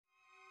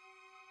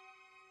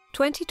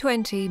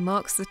2020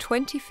 marks the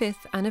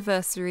 25th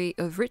anniversary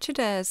of Richard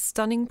Eyre's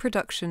stunning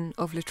production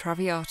of La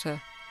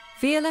Traviata.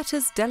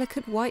 Violetta's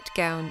delicate white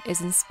gown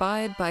is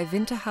inspired by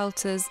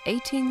Winterhalter's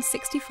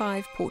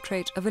 1865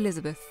 portrait of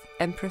Elizabeth,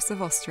 Empress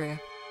of Austria.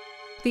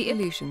 The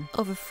illusion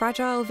of a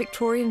fragile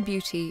Victorian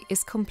beauty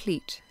is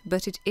complete,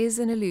 but it is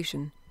an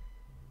illusion.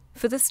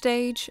 For the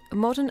stage,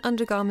 modern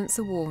undergarments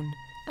are worn,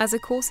 as a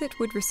corset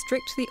would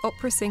restrict the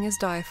opera singer's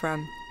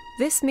diaphragm.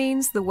 This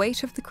means the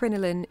weight of the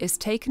crinoline is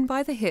taken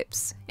by the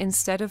hips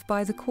instead of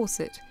by the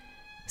corset,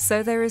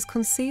 so there is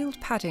concealed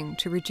padding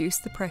to reduce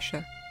the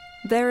pressure.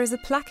 There is a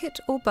placket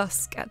or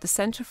busk at the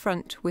centre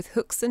front with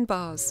hooks and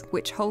bars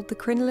which hold the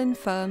crinoline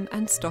firm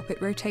and stop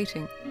it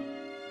rotating.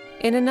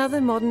 In another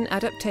modern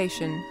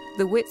adaptation,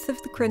 the width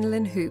of the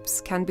crinoline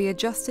hoops can be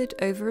adjusted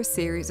over a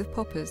series of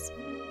poppers.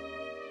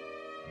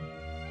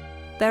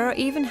 There are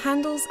even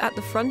handles at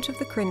the front of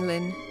the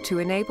crinoline to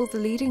enable the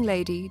leading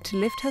lady to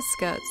lift her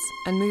skirts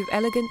and move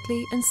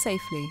elegantly and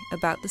safely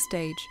about the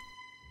stage.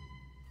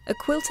 A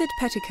quilted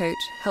petticoat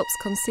helps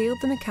conceal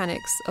the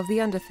mechanics of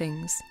the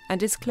underthings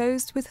and is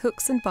closed with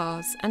hooks and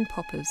bars and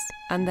poppers,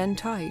 and then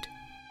tied.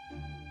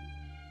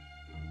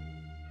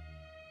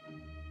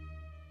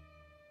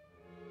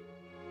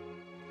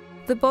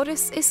 The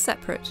bodice is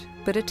separate,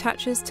 but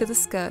attaches to the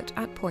skirt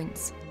at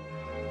points.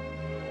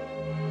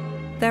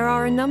 There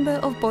are a number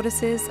of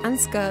bodices and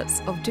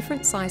skirts of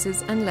different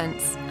sizes and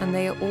lengths, and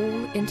they are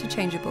all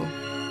interchangeable.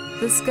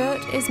 The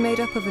skirt is made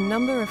up of a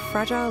number of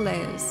fragile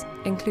layers,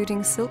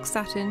 including silk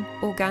satin,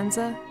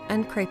 organza,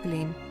 and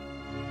crepeline.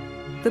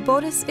 The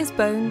bodice is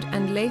boned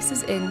and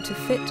laces in to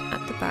fit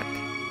at the back.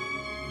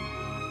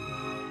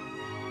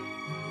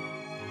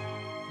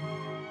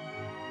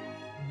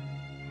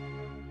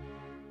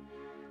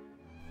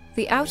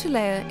 The outer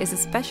layer is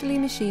especially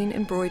machine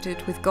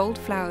embroidered with gold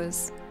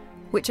flowers,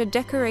 which are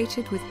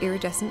decorated with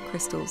iridescent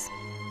crystals.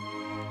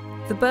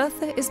 The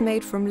bertha is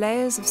made from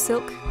layers of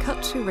silk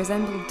cut to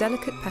resemble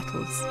delicate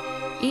petals,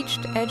 each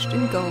edged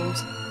in gold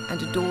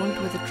and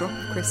adorned with a drop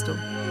of crystal.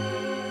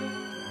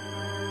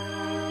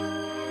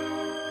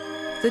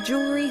 The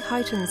jewellery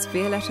heightens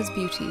Violetta's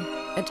beauty,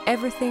 and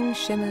everything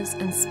shimmers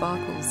and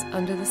sparkles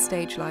under the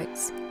stage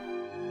lights.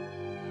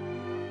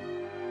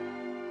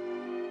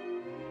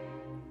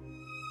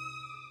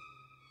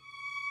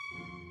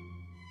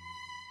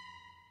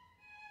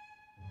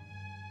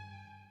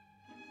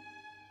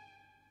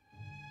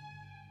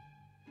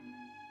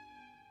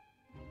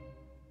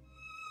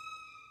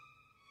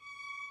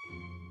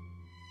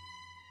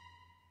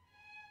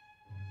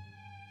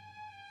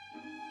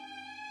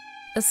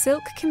 A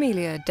silk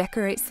camellia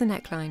decorates the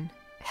neckline,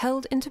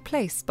 held into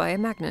place by a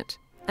magnet,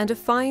 and a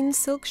fine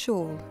silk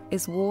shawl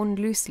is worn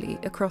loosely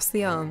across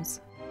the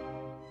arms.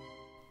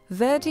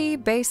 Verdi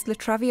based La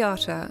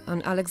Traviata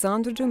on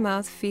Alexandre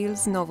Dumas'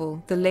 Field's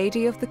novel The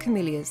Lady of the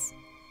Camellias,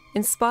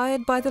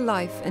 inspired by the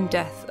life and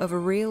death of a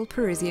real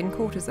Parisian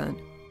courtesan.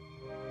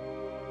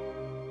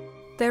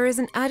 There is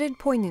an added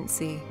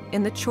poignancy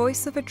in the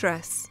choice of a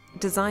dress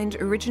designed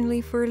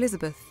originally for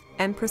Elizabeth,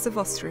 Empress of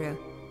Austria,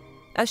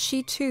 as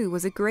she too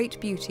was a great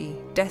beauty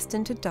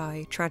destined to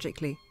die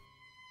tragically.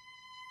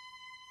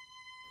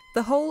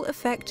 The whole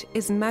effect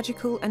is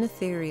magical and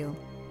ethereal.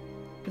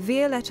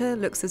 Violetta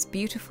looks as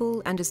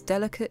beautiful and as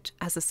delicate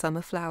as a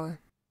summer flower.